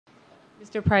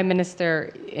Mr. Prime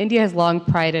Minister, India has long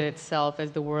prided itself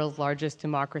as the world's largest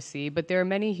democracy, but there are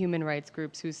many human rights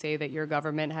groups who say that your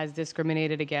government has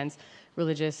discriminated against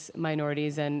religious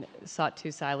minorities and sought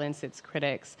to silence its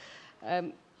critics.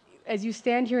 As you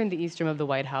stand here in the east room of the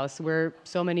White House, where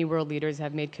so many world leaders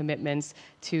have made commitments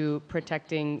to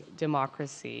protecting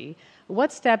democracy,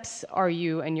 what steps are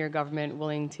you and your government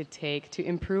willing to take to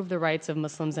improve the rights of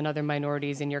Muslims and other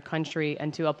minorities in your country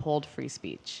and to uphold free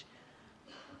speech?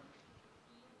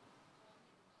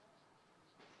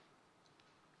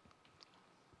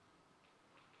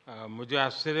 मुझे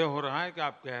आश्चर्य हो रहा है कि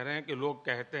आप कह रहे हैं कि लोग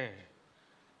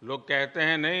कहते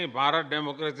हैं नहीं, भारत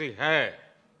डेमोक्रेसी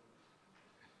है।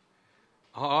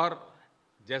 और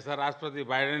जैसा राष्ट्रपति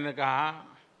बाइडेन ने कहा,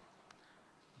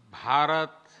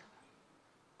 भारत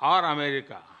और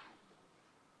अमेरिका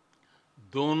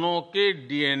दोनों के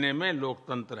डीएनए में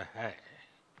लोकतंत्र है।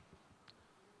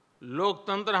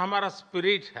 लोकतंत्र हमारा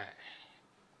स्पिरिट है,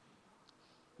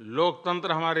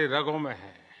 लोकतंत्र हमारी रगों में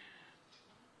है,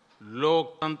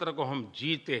 लोकतंत्र को हम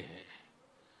जीते हैं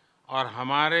और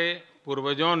हमारे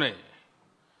पूर्वजों ने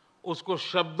उसको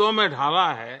शब्दों में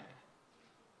ढाला है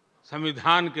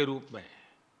संविधान के रूप में।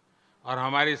 और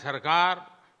हमारी सरकार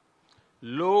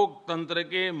लोकतंत्र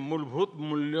के मूलभूत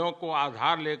मूल्यों को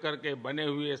आधार लेकर के बने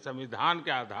हुए संविधान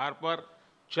के आधार पर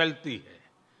चलती है।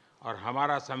 और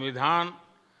हमारा संविधान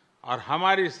और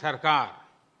हमारी सरकार,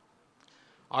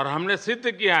 और हमने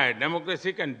सिद्ध किया है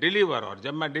डेमोक्रेसी कैन डिलीवर। और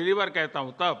जब मैं डिलीवर कहता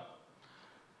हूं तब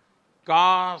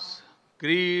कास्ट,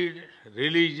 क्रीड,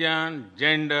 रिलीजन,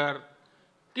 जेंडर,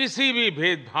 किसी भी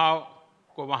भेदभाव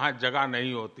को वहां जगह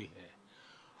नहीं होती है।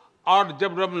 और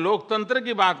जब हम लोकतंत्र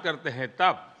की बात करते हैं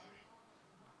तब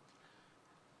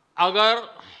अगर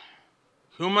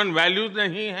ह्यूमन वैल्यूज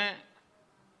नहीं है,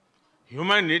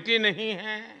 ह्यूमैनिटी नहीं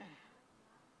है,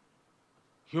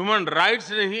 ह्यूमन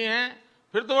राइट्स नहीं है,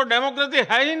 फिर तो वो डेमोक्रेसी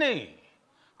है ही नहीं।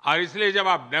 और इसलिए जब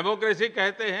आप डेमोक्रेसी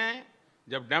कहते हैं,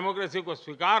 जब डेमोक्रेसी को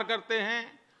स्वीकार करते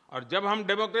हैं और जब हम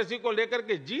डेमोक्रेसी को लेकर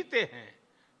के जीते हैं,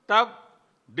 तब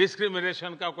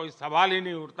डिस्क्रिमिनेशन का कोई सवाल ही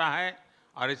नहीं उठता है।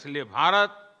 और इसलिए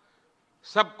भारत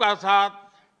सबका साथ,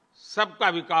 सबका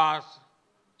विकास,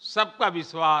 सबका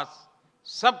विश्वास,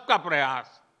 सबका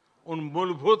प्रयास, उन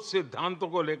मूलभूत सिद्धांतों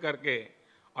को लेकर के,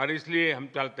 और इसलिए हम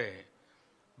चलते हैं।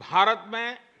 भारत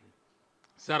में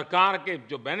सरकार के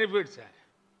जो बेनिफिट्स हैं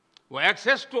वो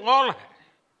एक्सेस टू ऑल है,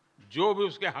 जो भी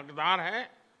उसके हकदार हैं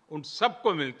उन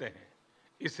सबको मिलते हैं।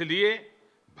 इसलिए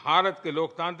भारत के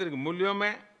लोकतांत्रिक मूल्यों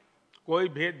में कोई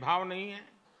भेदभाव नहीं है,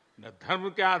 न धर्म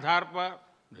के आधार पर,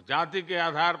 न जाति के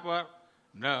आधार पर,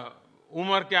 न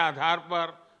उम्र के आधार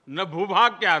पर, न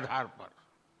भूभाग के आधार पर।